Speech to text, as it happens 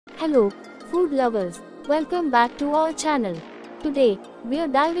Hello, food lovers. Welcome back to our channel. Today, we are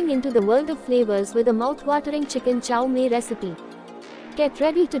diving into the world of flavors with a mouth-watering chicken chow mein recipe. Get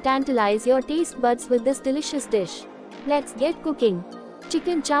ready to tantalize your taste buds with this delicious dish. Let's get cooking.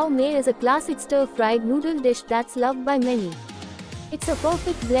 Chicken chow mein is a classic stir-fried noodle dish that's loved by many. It's a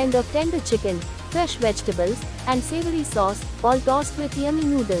perfect blend of tender chicken, fresh vegetables, and savory sauce, all tossed with yummy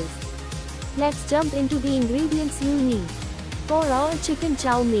noodles. Let's jump into the ingredients you'll need. For our chicken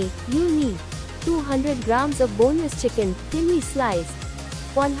chow mein, you'll need 200 grams of boneless chicken, thinly sliced,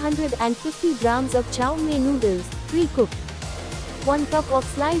 150 grams of chow mein noodles, pre-cooked, 1 cup of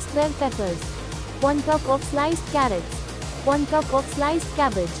sliced bell peppers, 1 cup of sliced carrots, 1 cup of sliced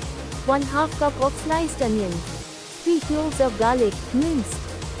cabbage, 1/2 cup of sliced onions, 3 cloves of garlic, minced,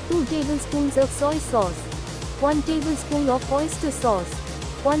 2 tablespoons of soy sauce, 1 tablespoon of oyster sauce,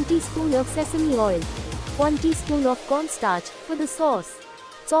 1 teaspoon of sesame oil, 1 teaspoon of cornstarch for the sauce,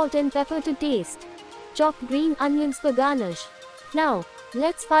 salt and pepper to taste, chopped green onions for garnish. Now,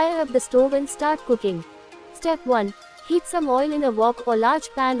 let's fire up the stove and start cooking. Step 1. Heat some oil in a wok or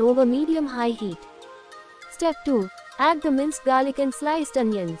large pan over medium-high heat. Step 2. Add the minced garlic and sliced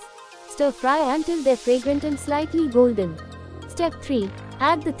onions. Stir fry until they're fragrant and slightly golden. Step 3.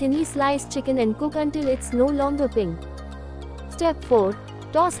 Add the thinly sliced chicken and cook until it's no longer pink. Step 4.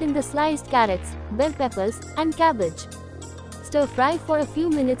 Toss in the sliced carrots, bell peppers, and cabbage. Stir fry for a few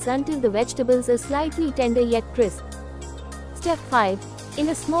minutes until the vegetables are slightly tender yet crisp. Step 5. In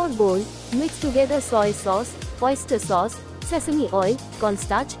a small bowl, mix together soy sauce, oyster sauce, sesame oil,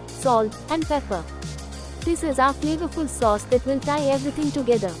 cornstarch, salt, and pepper. This is our flavorful sauce that will tie everything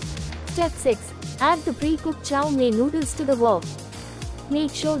together. Step 6. Add the pre-cooked chow mein noodles to the wok.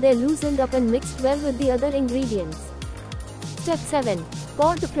 Make sure they're loosened up and mixed well with the other ingredients. Step 7.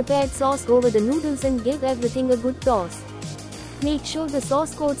 Pour the prepared sauce over the noodles and give everything a good toss. Make sure the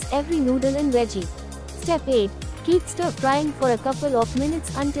sauce coats every noodle and veggie. Step 8. Keep stir frying for a couple of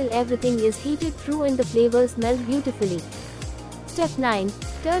minutes until everything is heated through and the flavors melt beautifully. Step 9.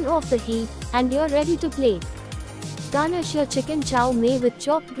 Turn off the heat, and you're ready to plate. Garnish your chicken chow mein with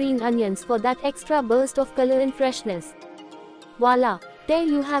chopped green onions for that extra burst of color and freshness. Voila! There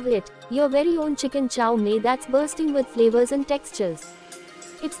you have it, your very own chicken chow mein that's bursting with flavors and textures.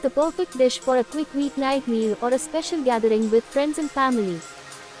 It's the perfect dish for a quick weeknight meal or a special gathering with friends and family.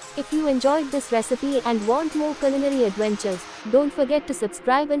 If you enjoyed this recipe and want more culinary adventures, don't forget to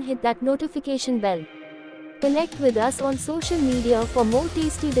subscribe and hit that notification bell. Connect with us on social media for more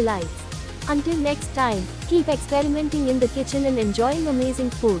tasty delights. Until next time, keep experimenting in the kitchen and enjoying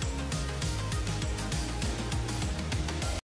amazing food.